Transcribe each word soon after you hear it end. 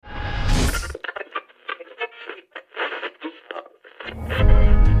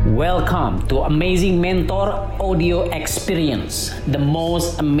Welcome to Amazing Mentor Audio Experience, the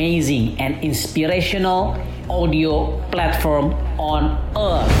most amazing and inspirational audio platform on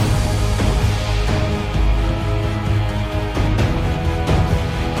earth.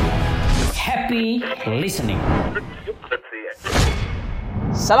 Happy listening.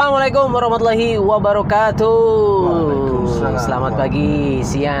 Assalamualaikum warahmatullahi wabarakatuh. Selamat pagi,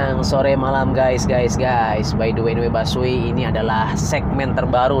 siang, sore, malam guys. By the way, Baswi, ini adalah segmen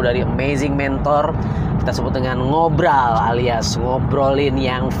terbaru dari Amazing Mentor. Kita sebut dengan ngobrol alias ngobrolin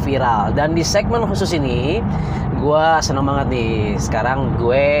yang viral. Dan di segmen khusus ini, gue senang banget nih. Sekarang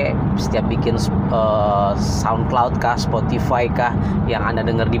gue setiap bikin SoundCloud kah, Spotify kah, yang Anda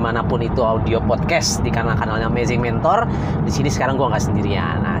dengar dimanapun itu audio podcast di kanal-kanalnya Amazing Mentor. Di sini sekarang gue nggak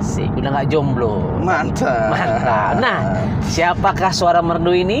sendirian, asik. Udah nggak jomblo. Mantap. Nah, siapakah suara merdu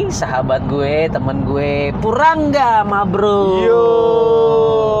ini? Sahabat gue, temen gue, Purangga, ma bro. Yo,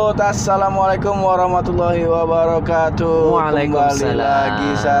 assalamualaikum warahmatullahi wabarakatuh. Waalaikumsalam. Kembali lagi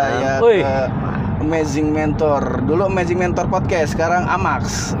saya ke Amazing Mentor. Dulu Amazing Mentor Podcast, sekarang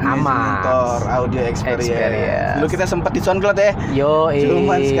Amax. Mentor Audio Experience. Dulu kita sempat di SoundCloud ya.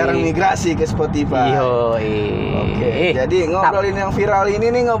 Cuman sekarang migrasi ke Spotify. Oke. Jadi ngobrolin yang viral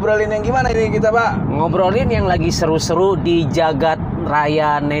ini nih, ngobrolin yang gimana ini kita, Pak? Ngobrolin yang lagi seru-seru di jagat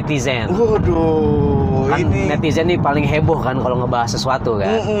raya netizen. Waduh, kan ini netizen nih paling heboh kan kalau ngebahas sesuatu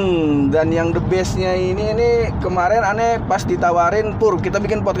kan. Dan yang the bestnya ini kemarin aneh pas ditawarin, Pur, kita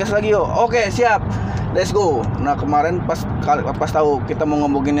bikin podcast lagi yuk. Oke, siap. Let's go. Nah, kemarin pas tahu kita mau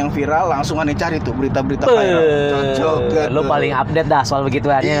ngomongin yang viral, langsung aneh cari tuh berita-berita viral. Cocok gitu. Lo paling update dah soal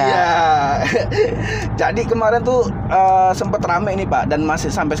begituannya. Iya. Jadi kemarin tuh sempat rame nih, Pak, dan masih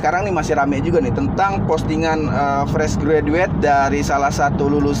sampai sekarang nih masih rame juga nih tentang postingan fresh graduate dari salah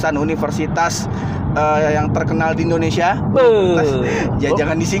satu lulusan universitas yang terkenal di Indonesia.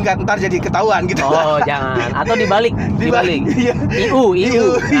 Jangan disingkat, ntar jadi ketahuan gitu. Oh, jangan. Atau dibalik. Iya.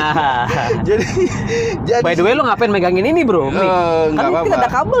 IU. Nah. Jadi by the way, lo ngapain megangin ini, bro? Kan apa-apa. Kita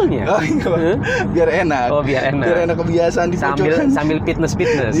ada kabelnya. Biar enak. Biar enak kebiasaan di pojokan. Sambil fitness.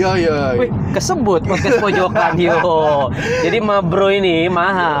 Yo. Wih, kesebut podcast pojokan yo. Jadi ma bro ini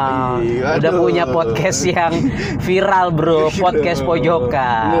mahal. Udah punya podcast yang viral, bro. Podcast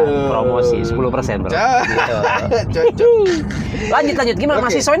pojokan. Promosi 10%, bro. Cocok. Lanjut. Gimana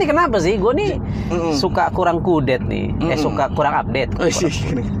mahasiswa ini kenapa sih? Gue nih suka kurang kudet nih. Suka kurang update.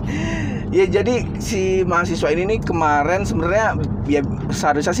 Ya, jadi si mahasiswa ini nih kemarin sebenarnya ya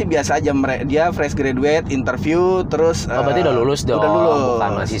seharusnya sih biasa aja, dia fresh graduate, interview, terus berarti udah lulus dong. Udah lulus.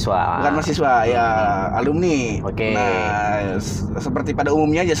 Bukan mahasiswa ya, alumni. Oke. Nah, seperti pada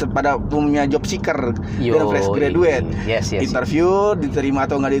umumnya job seeker dan fresh graduate. Yes. Interview, diterima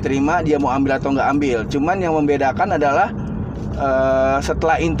atau nggak diterima, dia mau ambil atau nggak ambil. Cuman yang membedakan adalah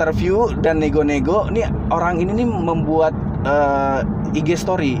setelah interview dan nego-nego, nih orang ini nih membuat IG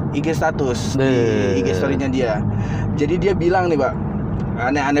status di IG story-nya dia. Jadi dia bilang nih, Pak,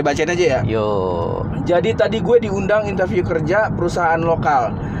 aneh bacain aja ya. Jadi tadi gue diundang interview kerja perusahaan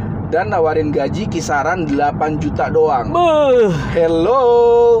lokal dan nawarin gaji kisaran 8 juta doang.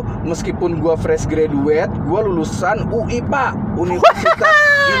 Hello, meskipun gue fresh graduate, gue lulusan UI, Pak, Universitas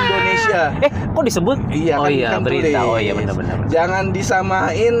Indonesia. Kok disebut? Iya, kan berita. Benar. Jangan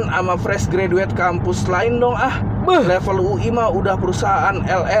disamain sama fresh graduate kampus lain dong, Level UI mah udah perusahaan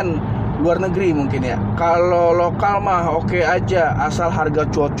LN luar negeri mungkin ya. Kalau lokal mah oke aja, asal harga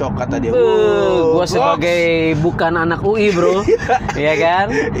cocok, kata dia. Gua sebagai bukan anak UI, bro. Iya kan?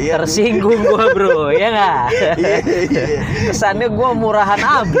 Tersinggung gua, bro. Ya enggak? Iya. Kesannya gua murahan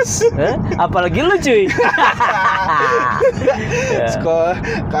abis. Apalagi lu, cuy. Sekolah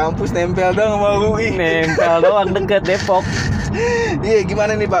kampus nempel dong sama UI. Nempel doang, deket Depok. Iya,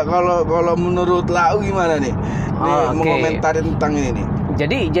 gimana nih, Pak? Kalau menurut Lau gimana nih? Mengomentari tentang ini nih.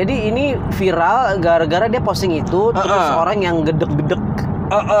 Jadi ini viral gara-gara dia posting itu, terus orang yang gedek-gedek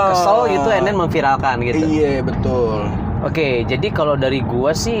kesel gitu, and then memviralkan gitu. Iya, betul. Oke, jadi kalau dari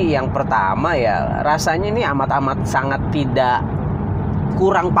gua sih yang pertama ya, rasanya ini amat sangat tidak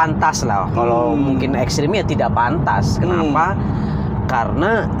kurang pantas lah. Kalau mungkin ekstrimnya tidak pantas. Kenapa?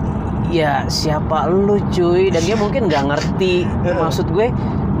 Karena ya siapa lu, cuy? Dan dia mungkin nggak ngerti. Maksud gue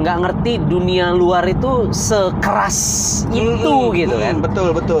nggak ngerti dunia luar itu sekeras itu gitu kan.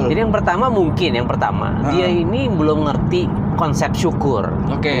 Betul. Jadi yang pertama dia ini belum ngerti konsep syukur.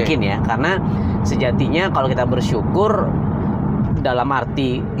 Mungkin ya, karena sejatinya kalau kita bersyukur dalam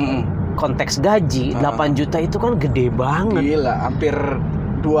arti konteks gaji 8 juta itu kan gede banget. Gila, hampir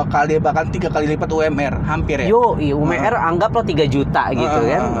 2 kali bahkan 3 kali lipat UMR, hampir ya. UMR anggaplah 3 juta gitu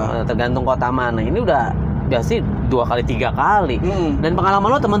kan, tergantung kota mana. Ini udah biasanya 2 kali 3 kali. Dan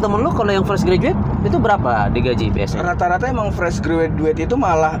pengalaman lo, teman-teman lo kalau yang fresh graduate itu berapa digaji biasanya? Rata-rata emang fresh graduate itu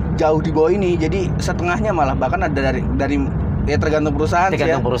malah jauh di bawah ini. Jadi setengahnya malah, bahkan ada dari ya tergantung perusahaan sih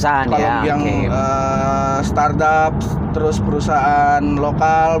ya. Perusahaan kalau ya. Yang startup terus perusahaan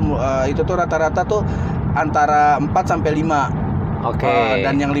lokal itu tuh rata-rata tuh antara 4 sampai 5.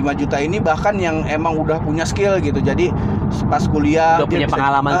 Dan yang 5 juta ini bahkan yang emang udah punya skill gitu. Jadi pas kuliah udah punya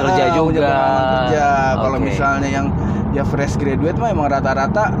pengalaman kerja juga. Kalau misalnya yang ya fresh graduate mah emang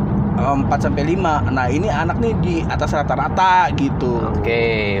rata-rata 4 sampai 5. Nah, ini anak nih di atas rata-rata gitu.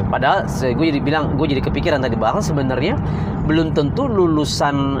 Padahal gue jadi kepikiran tadi, bahkan sebenarnya belum tentu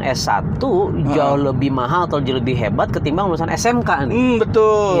lulusan S1 jauh lebih mahal atau jauh lebih hebat ketimbang lulusan SMK nih.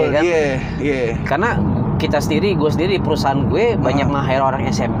 Betul. Iya kan? Karena gue sendiri di perusahaan gue banyak nge-hire orang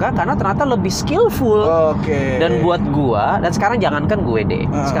SMK karena ternyata lebih skillful. Dan buat gue, dan sekarang jangankan gue deh,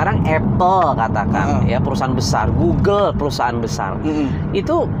 sekarang Apple katakan ya, perusahaan besar, Google perusahaan besar,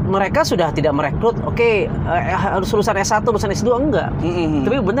 itu mereka sudah tidak merekrut harus lulusan S1, lulusan S2 enggak.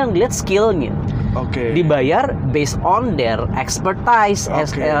 Tapi benar ngeliat skillnya. Dibayar based on their expertise,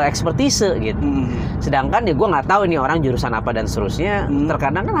 expertise gitu. Sedangkan ya gue nggak tahu ini orang jurusan apa dan seterusnya.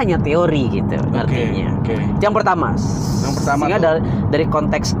 Terkadang kan hanya teori gitu artinya. Yang pertama sehingga dari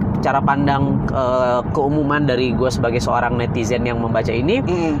konteks cara pandang keumuman dari gue sebagai seorang netizen yang membaca ini,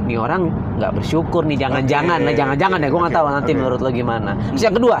 nih orang nggak bersyukur nih, jangan-jangan ya, gue nggak tahu nanti menurut lo gimana. Terus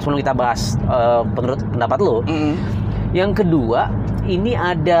yang kedua, sebelum kita bahas menurut pendapat lo, yang kedua ini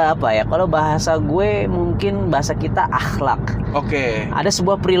ada apa ya, kalau bahasa gue mungkin bahasa kita akhlak. Ada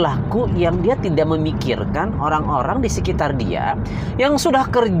sebuah perilaku yang dia tidak memikirkan orang-orang di sekitar dia yang sudah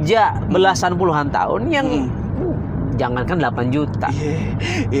kerja belasan puluhan tahun, yang jangankan 8 juta.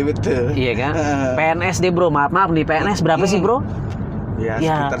 Iya betul. Iya kan? PNS deh bro, maaf nih, PNS berapa sih bro? Ya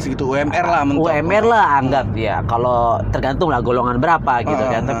sekitar segitu UMR lah mentok. UMR lah anggap ya, kalau tergantung lah golongan berapa gitu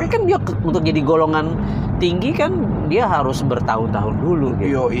kan. Tapi kan dia untuk jadi golongan tinggi kan dia harus bertahun-tahun dulu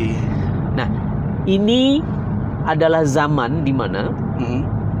gitu. Nah, ini adalah zaman di mana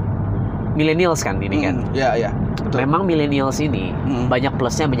millennials kan ini kan. Betul. Memang millennials ini banyak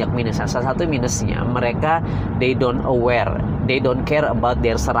plusnya, banyak minusnya. Salah satu minusnya, mereka they don't care about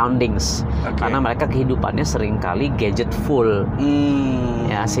their surroundings. Karena mereka kehidupannya seringkali gadgetful.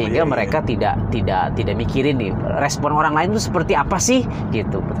 Ya, sehingga mereka tidak mikirin nih respon orang lain itu seperti apa sih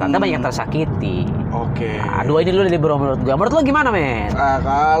gitu. Ternyata banyak tersakiti. Dua ini dulu deh bro, menurut gua. Menurut lo gimana, men?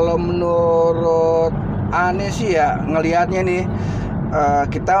 Kalau menurut Ane sih ya, ngelihatnya nih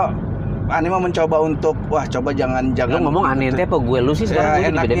kita Ane mau mencoba untuk coba jangan lu ngomong Ane apa gue lu sih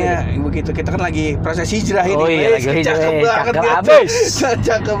sekarang? Enaknya begitu, kita kan lagi proses hijrah ini. Lagi hijrah.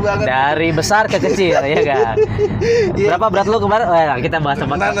 Cakep banget. Dari besar ke kecil ya kan. Berapa berat lu kemarin? Kita bahas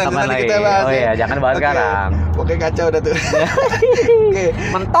tempat lain. Jangan bahas sekarang. Oke, kacau udah tuh.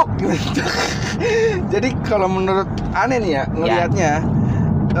 Mentok. Jadi kalau menurut Ane nih ya, ngelihatnya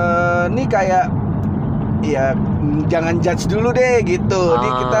ini kayak ya jangan judge dulu deh gitu. Ini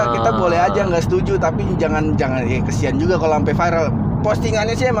kita boleh aja nggak setuju, tapi jangan ya, kesian juga kalau sampai viral.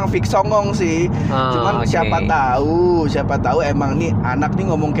 Postingannya sih emang fix songong sih. Cuman siapa tahu emang nih anak nih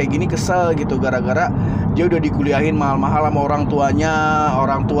ngomong kayak gini kesel gitu, gara-gara dia udah dikuliahin mahal-mahal sama orang tuanya.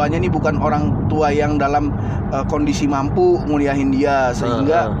 Orang tuanya nih bukan orang tua yang dalam kondisi mampu nguliahin dia,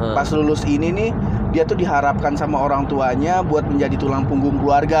 sehingga pas lulus ini nih dia tuh diharapkan sama orang tuanya buat menjadi tulang punggung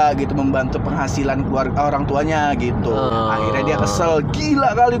keluarga gitu, membantu penghasilan keluarga orang tuanya gitu. Akhirnya dia kesel,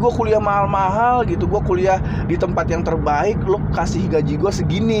 gila kali gue kuliah mahal-mahal gitu, gue kuliah di tempat yang terbaik, lo kasih gaji gue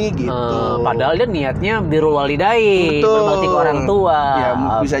segini gitu. Padahal dia niatnya birrul walidain, berbakti ke orang tua. Ya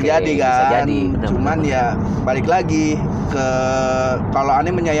bisa jadi kan. Bisa jadi, cuman ya balik lagi ke kalau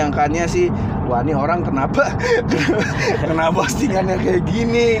Ane menyayangkannya sih, wah ini orang kenapa postingannya kayak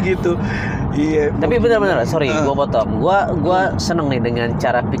gini gitu. Iya. Tapi benar-benar, sorry, gue potong. Gue seneng nih dengan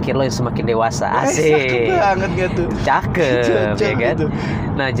cara pikir lo yang semakin dewasa. Asik. Cakep banget gitu. Cakep, ya kan? Gitu.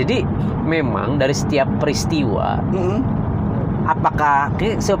 Nah, jadi memang dari setiap peristiwa, apakah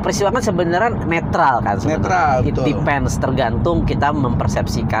peristiwa kan sebenarnya netral kan sebenarnya. It depends, tergantung kita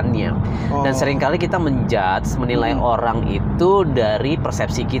mempersepsikannya. Dan seringkali kita menilai orang itu dari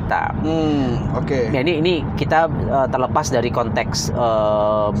persepsi kita. Ya, ini kita terlepas dari konteks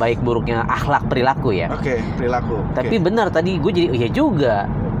baik buruknya akhlak perilaku ya. Perilaku. Tapi benar tadi gue jadi ya juga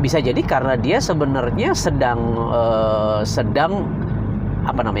bisa jadi karena dia sebenarnya sedang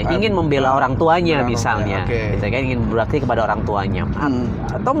ingin membela orang tuanya misalnya, gitu kan, ingin berbakti kepada orang tuanya,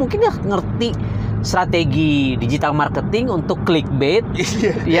 atau mungkin dia ngerti strategi digital marketing untuk clickbait,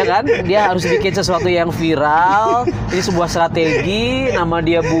 Iya. ya kan? Dia harus bikin sesuatu yang viral. Ini sebuah strategi, nama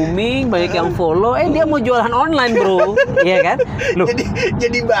dia booming, banyak yang follow. Dia mau jualan online, bro, iya kan? Loh,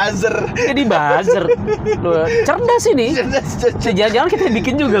 Jadi buzzer. jadi buzzer. Loh, cerdas ini. Jangan-jangan kita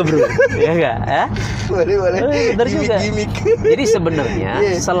bikin juga, bro, ya nggak? Ya? Boleh. Bener juga. Gimik. Jadi sebenarnya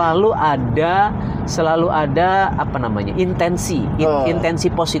Iya. selalu ada apa namanya, intensi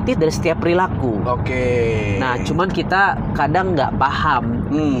positif dari setiap perilaku. Oke. Nah, cuman kita kadang nggak paham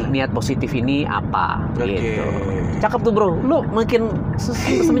niat positif ini apa, Oke. gitu. Cakep tuh, bro. Lu makin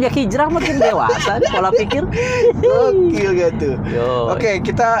semenjak hijrah makin dewasa nih pola pikir. Gokil gitu. Yo. Oke,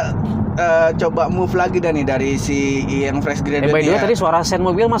 kita coba move lagi nih dari si yang fresh graduate. By the way, tadi suara sen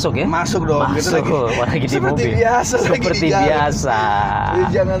mobil masuk ya? Masuk dong. Masuk. Gitu Lagi di seperti mobil. biasa. lagi Seperti di jalan. biasa. Jadi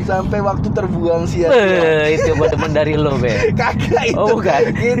jangan sampai waktu terbuang sia-sia. Itu gua demen dari lo, Be. Kagak itu. Oh, bukan.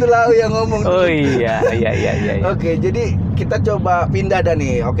 Itulah yang ngomong. Oh iya. Oke, jadi kita coba pindah dah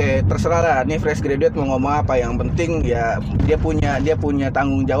nih. Oke, terserah lah. Nih fresh graduate mau ngomong apa. Yang penting ya dia punya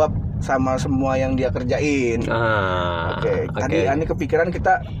tanggung jawab sama semua yang dia kerjain. Oke, tadi Ani kepikiran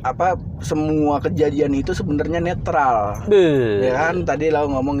kita semua kejadian itu sebenarnya netral. Ya kan tadi lo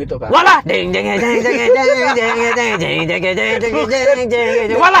ngomong gitu kan. Walah, jeng.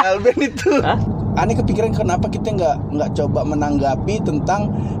 Walah. Alben itu. Ani kepikiran kenapa kita nggak coba menanggapi tentang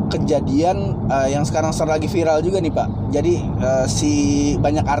kejadian yang sekarang lagi viral juga nih Pak. Jadi si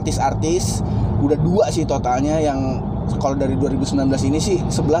banyak artis-artis, udah 2 sih totalnya yang kalau dari 2019 ini sih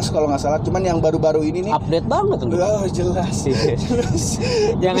 11 kalau nggak salah. Cuman yang baru-baru ini nih Update banget tuh. oh jelas.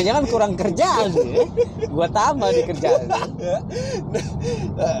 Jangan-jangan kurang kerjaan ya. Gua tambah di kerjaan.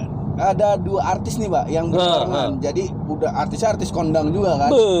 Ada 2 artis nih Pak yang berbarengan. Jadi udah artisnya artis kondang juga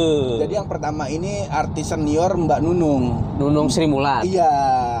kan. Jadi yang pertama ini artis senior Mbak Nunung Sri Mulat. Iya,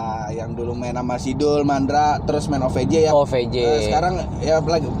 yang dulu main sama Sidul, Mandra, terus main OVJ ya. Sekarang ya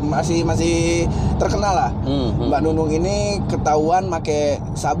masih terkenal lah. Mbak Nunung ini ketahuan make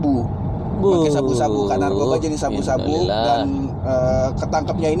sabu. Pakai sabu-sabu kan, narkoba jenis sabu-sabu. Dan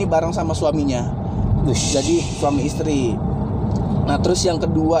ketangkepnya ini bareng sama suaminya. Jadi suami istri. Nah terus yang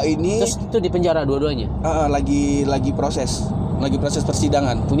kedua ini terus itu di penjara dua-duanya. lagi proses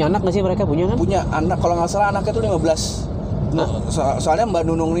persidangan. Punya anak nggak sih mereka? Punya Anak kalau nggak salah anaknya tuh 15. Soalnya Mbak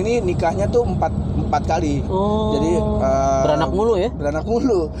Nunung ini nikahnya tuh 4 kali. Jadi beranak mulu ya? Beranak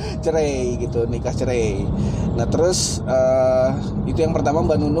mulu, cerai gitu, nikah cerai. Nah terus itu yang pertama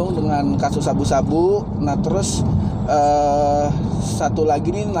Mbak Nunung dengan kasus sabu-sabu. Nah terus satu lagi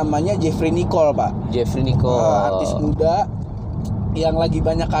nih namanya Jeffrey Nicole Pak. Artis muda yang lagi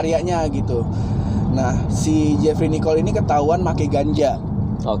banyak karyanya gitu. Nah si Jeffrey Nicole ini ketahuan pakai ganja.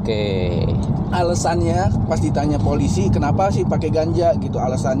 Oke. Alasannya pas ditanya polisi kenapa sih pakai ganja gitu,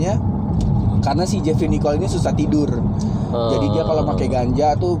 alasannya karena si Jeffrey Nicole ini susah tidur. Jadi dia kalau pakai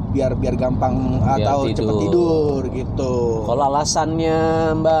ganja tuh biar gampang atau cepet tidur gitu. Kalau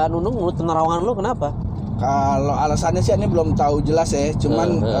alasannya Mbak Nunung menurut penerawangan lu kenapa? Kalau alasannya sih ini belum tahu jelas ya.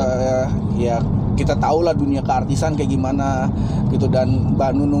 Cuman ya kita tahu lah dunia keartisan kayak gimana gitu. Dan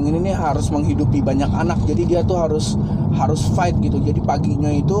Mbak Nunung ini nih harus menghidupi banyak anak. Jadi dia tuh harus fight gitu. Jadi paginya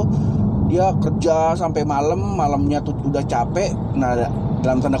itu dia kerja sampai malamnya tuh udah capek. Nah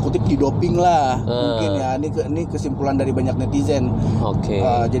dalam tanda kutip didoping lah mungkin ya. Ini kesimpulan dari banyak netizen.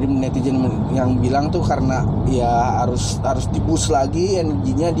 Jadi netizen yang bilang tuh karena ya harus dibus lagi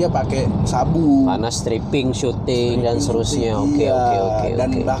energinya, dia pakai sabu karena stripping, syuting dan seterusnya. Oke.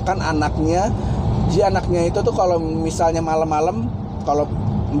 Dan bahkan anaknya itu tuh kalau misalnya malam-malam kalau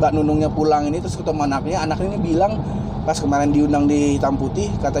Mbak Nunungnya pulang ini terus ketemu anaknya ini bilang pas kemarin diundang di Hitam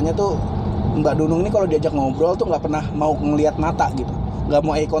Putih, katanya tuh Mbak Nunung ini kalau diajak ngobrol tuh nggak pernah mau ngelihat mata gitu, nggak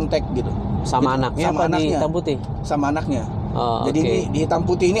mau eye contact gitu. Sama gitu. Anaknya sama apa anaknya. di Hitam Putih? Sama anaknya. Jadi di Hitam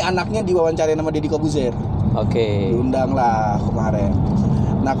Putih ini anaknya diwawancara sama Deddy Kobuzer. Diundang lah kemarin.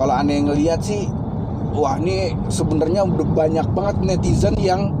 Nah kalau aneh ngelihat sih, wah ini sebenarnya udah banyak banget netizen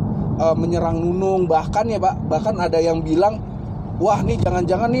yang menyerang Nunung. Bahkan ada yang bilang, wah nih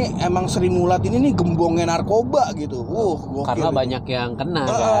jangan-jangan nih emang Sri Mulat ini nih gembongnya narkoba gitu. Karena gitu. banyak yang kena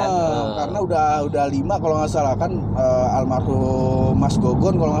kan. Karena udah 5 kalau nggak salah kan, almarhum Mas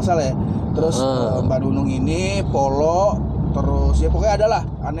Gogon kalau nggak salah ya. Terus Mbak Nunung ini Polo, terus ya pokoknya adalah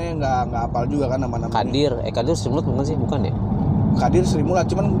aneh nggak hafal juga kan nama-namanya. Kadir Sri Mulat bukan sih? Bukan ya? Kadir Sri Mulat,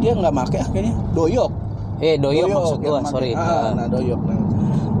 cuman dia nggak make kayaknya. Doyok maksud gua, sorry. Nah Doyok.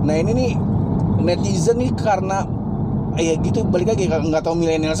 Nah ini nih netizen nih karena ya gitu, balik lagi nggak tahu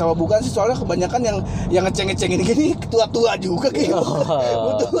milenial sama bukan sih, soalnya kebanyakan yang ngeceng-ngecengin gini tua-tua juga kayak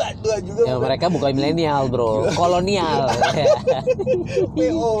tua Enggak juga. Ya, mereka bukan milenial, bro. Kolonial.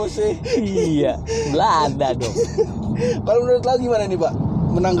 POC. Iya, Belanda dong. Kalau menurut lo gimana nih, Pak?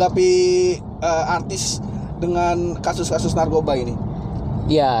 Menanggapi artis dengan kasus-kasus narkoba ini?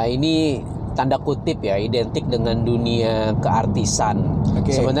 Ya, ini tanda kutip ya, identik dengan dunia keartisan.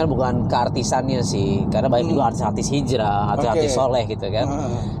 Sebenarnya bukan keartisannya sih, karena banyak juga artis-artis hijrah, artis-artis soleh gitu kan.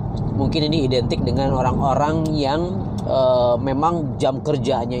 Mungkin ini identik dengan orang-orang yang memang jam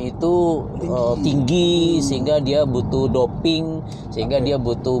kerjanya itu tinggi, sehingga dia butuh doping, sehingga dia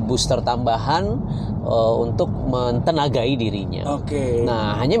butuh booster tambahan untuk mentenagai dirinya.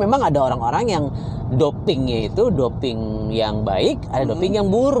 Nah, hanya memang ada orang-orang yang dopingnya itu doping yang baik, ada doping yang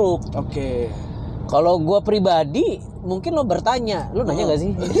buruk. Kalau gue pribadi, mungkin lo bertanya, lo nanya gak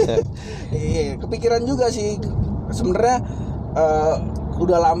sih? Iya, kepikiran juga sih. Sebenarnya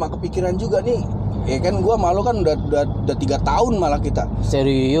udah lama kepikiran juga nih. Ya kan gue malu kan udah 3 tahun malah kita.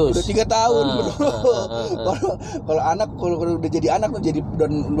 Serius? Udah 3 tahun. Kalau anak kalau udah jadi anak tuh jadi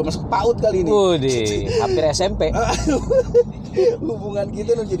udah masuk PAUD kali ini. Hampir SMP. Hubungan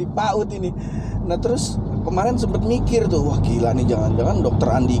kita udah jadi PAUD ini. Nah terus kemarin sempet mikir tuh, wah gila nih, jangan-jangan dokter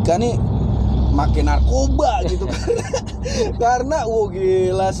Andika nih makin narkoba gitu. Karena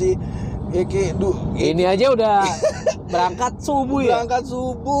gila sih. Ya, ini aja udah berangkat subuh ya. Berangkat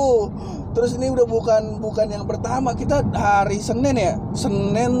subuh. Terus ini udah bukan yang pertama, kita hari Senin ya.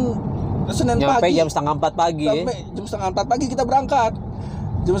 Senin nyampe pagi. Jam 3:30 pagi. Sampai jam 3:30 pagi kita berangkat.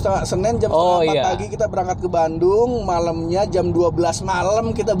 Senin jam 3:30 pagi kita berangkat ke Bandung. Malamnya jam 12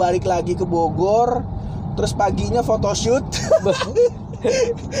 malam kita balik lagi ke Bogor. Terus paginya photoshoot.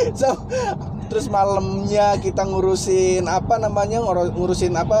 Terus malamnya kita ngurusin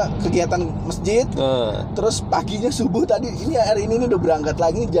kegiatan masjid. Terus paginya subuh tadi, hari ini udah berangkat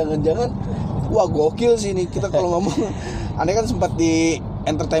lagi. Jangan-jangan wah gokil sih ini kita kalau ngomong. Aneh kan sempat di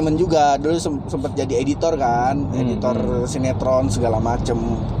entertainment juga, dulu sempat jadi editor kan, editor sinetron segala macem.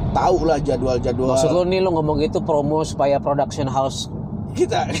 Tahu lah jadwal-jadwal. Maksud lo nih, lo ngomong gitu promo supaya production house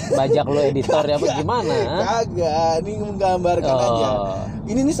kita bajak lo editor ya, gimana? Kagak, ini menggambarkan aja.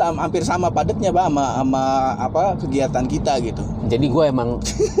 Ini nih hampir sama padatnya, Pak, sama kegiatan kita gitu. Jadi gue emang,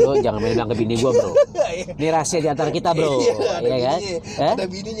 lo jangan bilang ke bini gue, bro. Ini rahasia di antara kita, bro. Iya kan?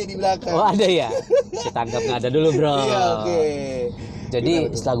 Ada bininya di belakang. Oh, ada ya? Kita anggap nggak ada dulu, bro. Iya, Jadi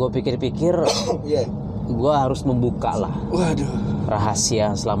setelah gue pikir-pikir, gue harus membuka lah.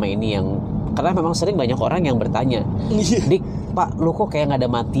 Rahasia selama ini yang, karena memang sering banyak orang yang bertanya, Dik, Pak, lu kok kayak nggak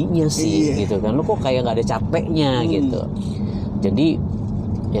ada matinya sih, gitu kan? Lu kok kayak nggak ada capeknya, gitu. Jadi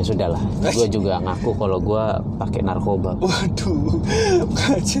ya sudahlah, gue juga ngaku kalau gue pakai narkoba. Waduh,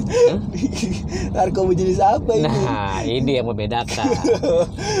 narkoba jenis apa ini? Nah, ini yang membedakan.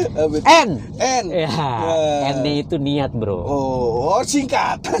 N ya, N-nya itu niat, bro. Oh,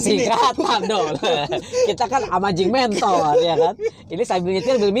 singkatan dong. Kita kan amajing mentor, ya kan. Ini sambil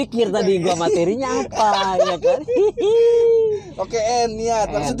nyetir sambil mikir tadi gue materinya apa, ya kan. Oke,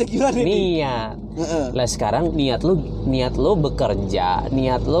 niat. Maksudnya gimana nih? Niat. Lah sekarang niat lo bekerja,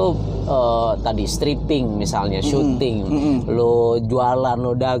 niat lo tadi stripping misalnya, syuting, lo jualan,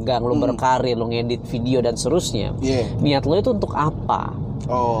 lo dagang, lo berkarir, lo ngedit video dan seterusnya. Niat lo itu untuk apa?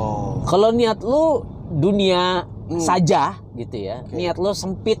 Kalau niat lo dunia saja gitu ya, niat lo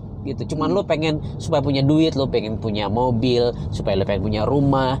sempit gitu, cuman lo pengen supaya punya duit, lo pengen punya mobil, supaya lo pengen punya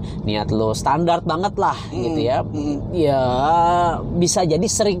rumah, niat lo standar banget lah gitu ya. Ya bisa jadi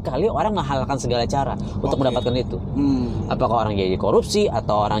sering kali orang menghalalkan segala cara untuk mendapatkan itu. Apakah orang jadi korupsi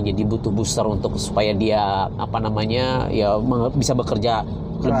atau orang jadi butuh booster untuk supaya dia ya bisa bekerja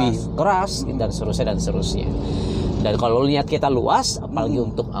lebih keras dan seterusnya. Dan kalau niat kita luas, apalagi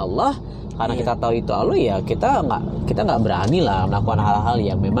untuk Allah, karena kita tahu itu Allah, ya kita nggak berani lah melakukan hal-hal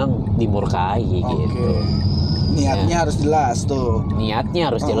yang memang dimurkai gitu. Niatnya harus jelas tuh.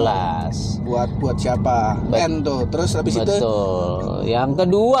 Niatnya harus jelas. Buat siapa? N tuh. Terus habis itu. Betul. Yang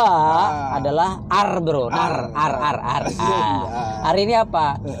kedua adalah R, bro. R. R ini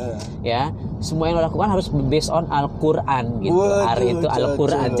apa? Ya, semua yang lo lakukan harus based on Al-Quran gitu. R itu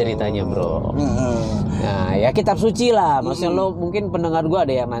Al-Quran ceritanya, bro. Nah, ya kitab suci lah. Maksudnya lo mungkin pendengar gue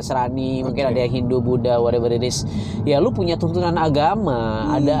ada yang Nasrani, mungkin ada yang Hindu, Buddha, whatever it is. Ya lo punya tuntunan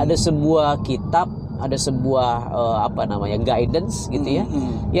agama. Ada sebuah kitab, ada sebuah guidance gitu ya,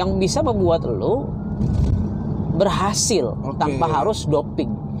 yang bisa membuat lo berhasil tanpa harus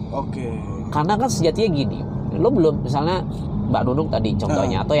doping. Karena kan sejatinya gini, lo belum, misalnya Mbak Nunung tadi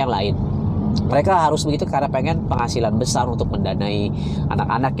contohnya atau yang lain, mereka harus begitu karena pengen penghasilan besar untuk mendanai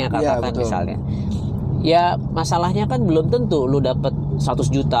anak-anaknya katakan misalnya. Ya masalahnya kan belum tentu lo dapat 100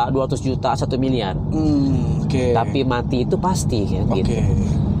 juta, 200 juta, 1 miliar. Tapi mati itu pasti kan gitu.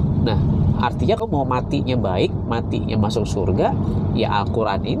 Nah, artinya kalau mau matinya baik, matinya masuk surga, ya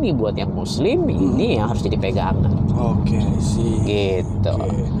Al-Quran ini buat yang muslim, ini yang harus jadi pegangan. Oke, sih. Gitu.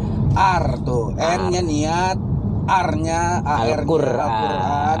 Oke. R tuh, N-nya niat, R-nya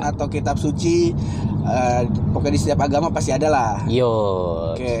Al-Quran atau kitab suci. Pokoknya di setiap agama pasti ada lah. Yo.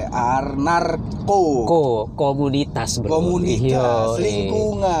 Oke, R, narko. Komunitas bro. Komunitas,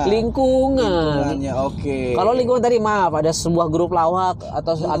 lingkungan. Lingkungannya, oke. Kalau lingkungan tadi maaf, ada sebuah grup lawak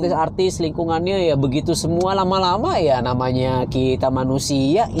atau artis-artis lingkungannya ya begitu semua, lama-lama ya namanya kita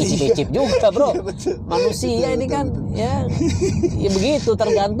manusia icip-icip juga bro. Iya, betul. Manusia Betul, ini betul, kan betul. ya begitu,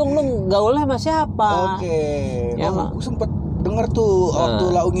 tergantung lu gaulnya sama siapa. Oke. Ya, Aku sempet denger tuh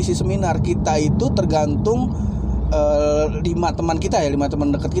waktu lau ngisi seminar, kita itu tergantung 5 teman kita ya, 5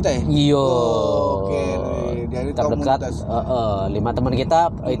 teman dekat kita ya. Iya. Oke. Dari Terdekat komunitas. 5 teman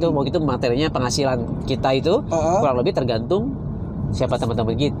kita itu begitu materinya penghasilan kita itu kurang lebih tergantung siapa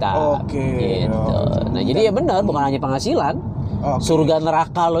teman-teman kita. Oke. Gitu. Nah, jadi ya benar, bukan hanya penghasilan. Oke. Surga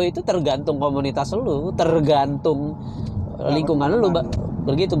neraka lo itu tergantung komunitas lo, tergantung lingkungan lo,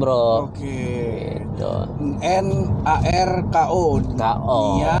 begitu bro. Oke. Gitu. NARKO.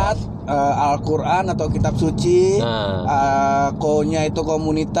 Niat, Al-Quran atau kitab suci. Ko-nya itu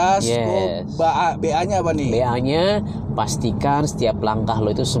komunitas. Yes. BA-nya apa nih? BA-nya pastikan setiap langkah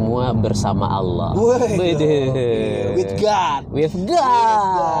lo itu semua bersama Allah. With God. With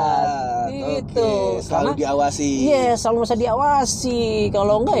God. Gitu. Oke, selalu diawasi. Yes, selalu bisa diawasi.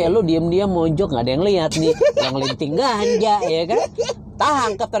 Kalau enggak ya lo diam-diam mojok, nggak ada yang lihat nih, yang linting ganja ya kan.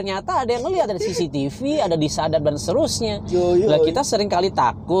 Tangkap, ternyata ada yang ngelihat, ada CCTV, ada disadap dan seterusnya. Lah kita sering kali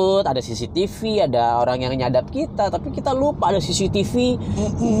takut ada CCTV, ada orang yang nyadap kita, tapi kita lupa ada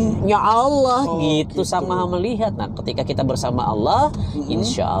CCTV-nya Allah gitu, sama melihat. Nah, ketika kita bersama Allah,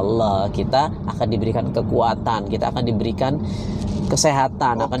 insya Allah kita akan diberikan kekuatan, kita akan diberikan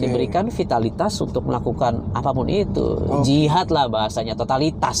kesehatan, akan diberikan vitalitas untuk melakukan apapun itu. Jihad lah bahasanya,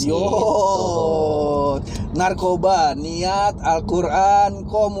 totalitas gitu. Narkoba, niat, Al-Quran,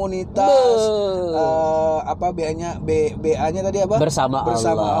 komunitas, apa BA-nya? BA-nya tadi apa? Bersama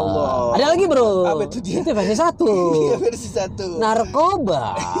Allah. Ada lagi bro. Apa itu dia? Itu versi 1. Iya, versi 1.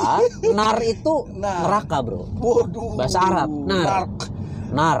 Narkoba, nar itu neraka bro. Waduh. Bahasa Arab.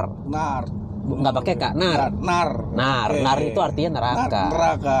 Nar. Nggak pakai kak. Nar. Nar itu artinya neraka.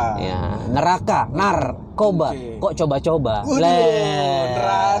 Ya, neraka. Narkoba. Kok coba-coba?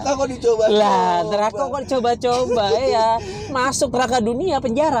 Neraka kok dicoba? Lah, neraka kok coba-coba ya. Masuk neraka dunia,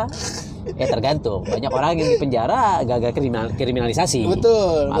 penjara. Ya tergantung. Banyak orang yang di penjara gagal kriminalisasi.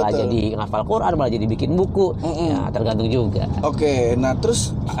 Betul. Malah jadi ngafal Quran, malah jadi bikin buku. Ya tergantung juga. Oke, nah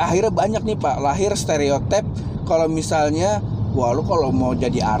terus akhirnya banyak nih Pak lahir stereotip kalau misalnya, wah lu kalau mau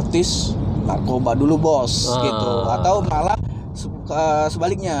jadi artis narkoba dulu bos gitu, atau malah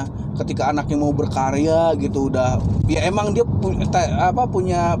sebaliknya, ketika anaknya mau berkarya gitu udah ya emang dia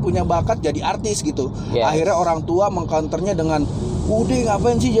punya bakat jadi artis gitu. Akhirnya orang tua mengcounternya dengan udah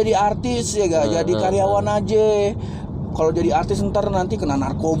ngapain sih jadi artis ya gak, jadi karyawan aja. Kalau jadi artis ntar nanti kena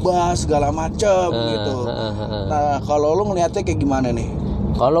narkoba segala macam gitu. Nah kalau lu ngelihatnya kayak gimana nih?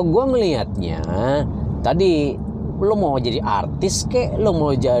 Kalau gua ngelihatnya tadi, lo mau jadi artis kek, lo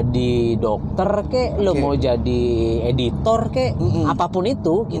mau jadi dokter kek, lo mau jadi editor kek, apapun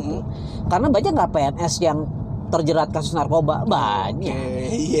itu gitu. Karena banyak nggak PNS yang terjerat kasus narkoba, banyak.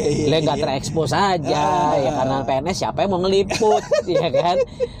 Nggak terekspos aja ya, karena PNS siapa yang mau ngeliput ya kan.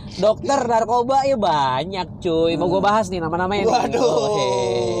 Dokter narkoba ya banyak cuy. Mau gue bahas nih nama-namanya.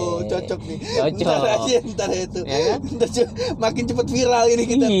 Waduh, cocok nih. Ntar itu ya kan? Makin cepet viral ini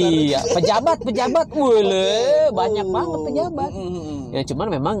kita. Iya, pejabat banyak banget pejabat. Ya cuman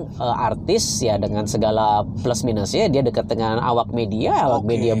memang artis ya dengan segala plus minusnya, dia dekat dengan awak media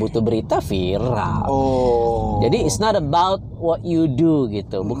media butuh berita viral. Jadi it's not about what you do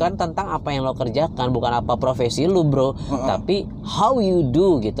gitu. Bukan tentang apa yang lo kerjakan, bukan apa profesi lu bro, tapi how you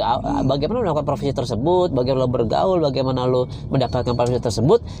do gitu. Bagaimana melakukan profesi tersebut, bagaimana lo bergaul, bagaimana lo mendapatkan profesi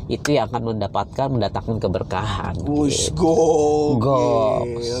tersebut, itu yang akan mendatangkan keberkahan.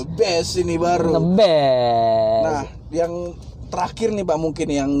 Best ini baru. Best. Nah, yang terakhir nih Pak, mungkin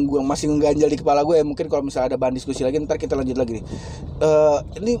yang gue masih ngeganjal di kepala gue ya, mungkin kalau misalnya ada bahan diskusi lagi ntar kita lanjut lagi nih.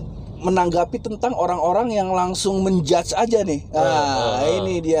 Ini menanggapi tentang orang-orang yang langsung menjudge aja nih.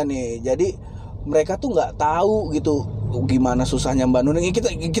 Ini dia nih. Jadi mereka tuh nggak tahu gitu gimana susahnya Mbak Nunung.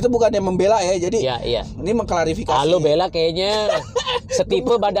 Kita bukannya membela ya. Jadi ini mengklarifikasi. Halo bela kayaknya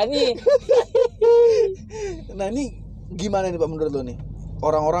setipe badannya. Nah ini gimana nih Pak menurut lo nih?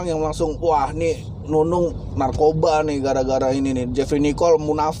 orang-orang yang langsung wah nih Nunung narkoba nih gara-gara ini nih, Jeffrey Nicole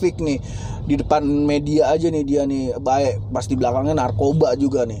munafik nih, di depan media aja nih dia nih baik, pas di belakangnya narkoba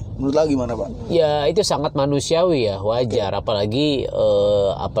juga nih. Menurut lo gimana Pak? Ya itu sangat manusiawi ya, wajar. Apalagi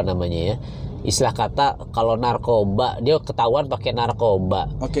apa namanya ya, istilah kata kalau narkoba dia ketahuan pakai narkoba.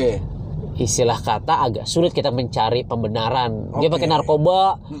 Istilah kata agak sulit kita mencari pembenaran. Dia pakai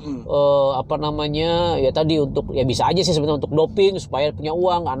narkoba, apa namanya ya tadi untuk ya bisa aja sih sebenarnya untuk doping supaya punya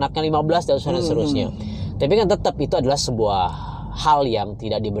uang, anaknya 15 dan seterusnya. Tapi kan tetap itu adalah sebuah hal yang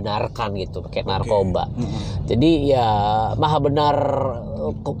tidak dibenarkan gitu pakai narkoba. Jadi ya maha benar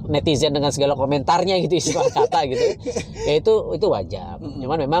netizen dengan segala komentarnya gitu istilah kata gitu. Ya itu wajar.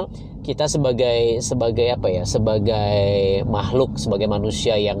 Cuman memang kita sebagai apa ya, sebagai makhluk, sebagai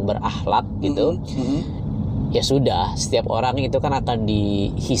manusia yang berakhlak gitu. Ya sudah, setiap orang itu kan akan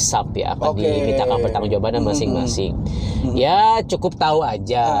dihisap ya, akan dimintakan pertanggungjawabannya masing-masing. Ya cukup tahu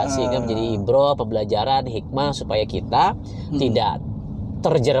aja sehingga menjadi ibro, pembelajaran, hikmah supaya kita tidak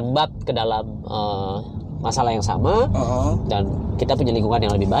terjerembab ke dalam masalah yang sama dan kita punya lingkungan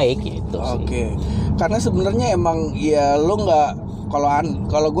yang lebih baik gitu sih. Karena sebenarnya emang ya lo nggak,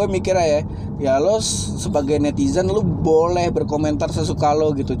 kalau gue mikirnya ya lo sebagai netizen lo boleh berkomentar sesuka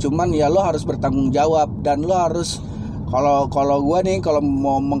lo gitu, cuman ya lo harus bertanggung jawab dan lo harus, kalau gue nih kalau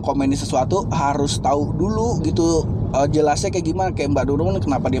mau mengkomeni sesuatu harus tahu dulu gitu jelasnya kayak gimana. Kayak Mbak Nunung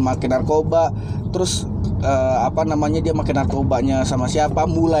kenapa dia makin narkoba, terus apa namanya dia makin narkobanya sama siapa,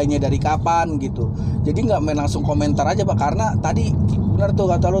 mulainya dari kapan gitu. Jadi nggak main langsung komentar aja Pak, karena tadi benar tuh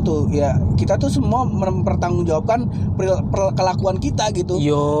kata lo tuh ya, kita tuh semua mempertanggungjawabkan kelakuan kita gitu.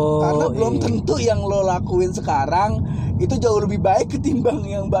 Karena belum tentu yang lo lakuin sekarang itu jauh lebih baik ketimbang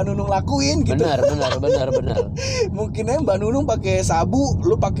yang Mbak Nunung lakuin gitu. Benar. Mungkinnya Mbak Nunung pakai sabu,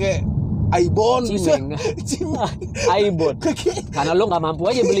 lo pakai Aibon, Cimeng. Aibon. Karena lo nggak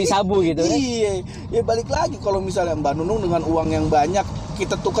mampu aja beli sabu gitu kan. Iya, ya balik lagi kalau misalnya Mbak Nunung dengan uang yang banyak,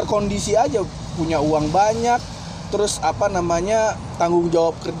 kita tukar kondisi aja, punya uang banyak, terus apa namanya tanggung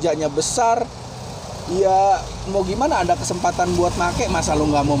jawab kerjanya besar, ya mau gimana, ada kesempatan buat make, masa lo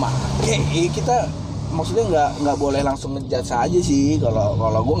nggak mau make? Kita maksudnya nggak boleh langsung ngejudge aja sih,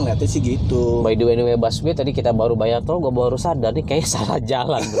 kalau gue ngeliatnya sih gitu. By the way Baswe, tadi kita baru bayar tol, gue baru sadar nih kayaknya salah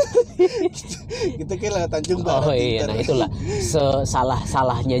jalan bro. Kita kayak lewat Tanjung Barat. Oh iya, nah itulah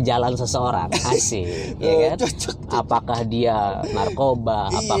salah-salahnya jalan seseorang. Asik, ya kan? Apakah dia narkoba,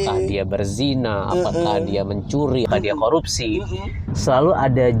 apakah dia berzina, apakah dia mencuri, apakah dia korupsi, selalu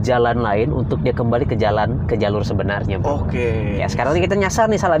ada jalan lain untuk dia kembali ke jalur sebenarnya bro. Ya sekarang ini kita nyasar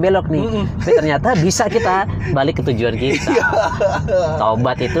nih, salah belok nih, tapi ternyata bisa kita balik ke tujuan kita.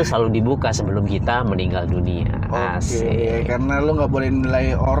 Taubat itu selalu dibuka sebelum kita meninggal dunia. Asik. Karena lu nggak boleh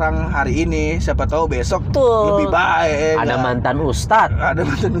nilai orang hari ini, siapa tahu besok tuh lebih baik. Ada mantan ustadz, ada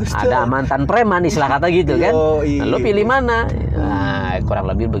mantan preman, istilah kata gitu kan. Nah, lu pilih mana? Nah, kurang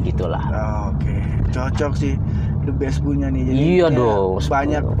lebih begitulah. Cocok sih. The best punya nih. Jadi iya dong.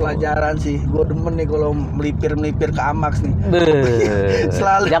 Banyak pelajaran sih. Gue demen nih kalau melipir ke Amax nih.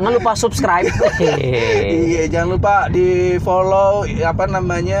 Selalu. Jangan lupa subscribe. Iya, jangan lupa di follow apa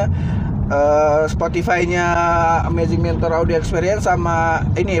namanya Spotify-nya Amazing Mentor Audio Experience, sama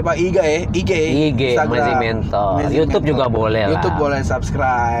ini Pak IG Instagram, Amazing Mentor. YouTube juga boleh lah. YouTube boleh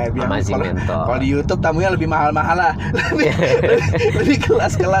subscribe. Amazing Mentor. Kalau di YouTube tamunya lebih mahal-mahal lah. lebih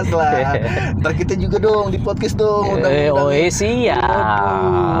kelas-kelas lah. Ntar kita juga dong di podcast dong.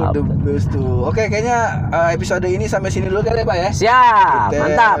 Siap. The best tuh. Oke, kayaknya episode ini sampai sini dulu kali ya Pak ya. Siap. Kita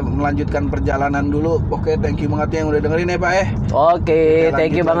mantap. Melanjutkan perjalanan dulu. Oke, thank you banget yang udah dengerin ya Pak ya. Oke,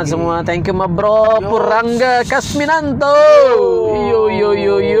 thank you banget semua. Thank you ma bro, Purangga Kasminanto.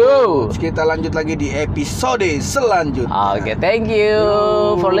 Yo. Kita lanjut lagi di episode selanjutnya. Oke, thank you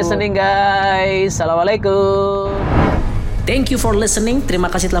for listening guys. Assalamualaikum. Thank you for listening. Terima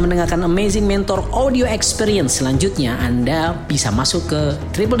kasih telah mendengarkan Amazing Mentor Audio Experience. Selanjutnya Anda bisa masuk ke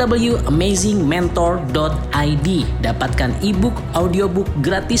www.amazingmentor.id. Dapatkan ebook, audiobook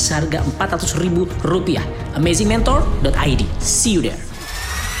gratis harga Rp400.000. Amazingmentor.id. See you there.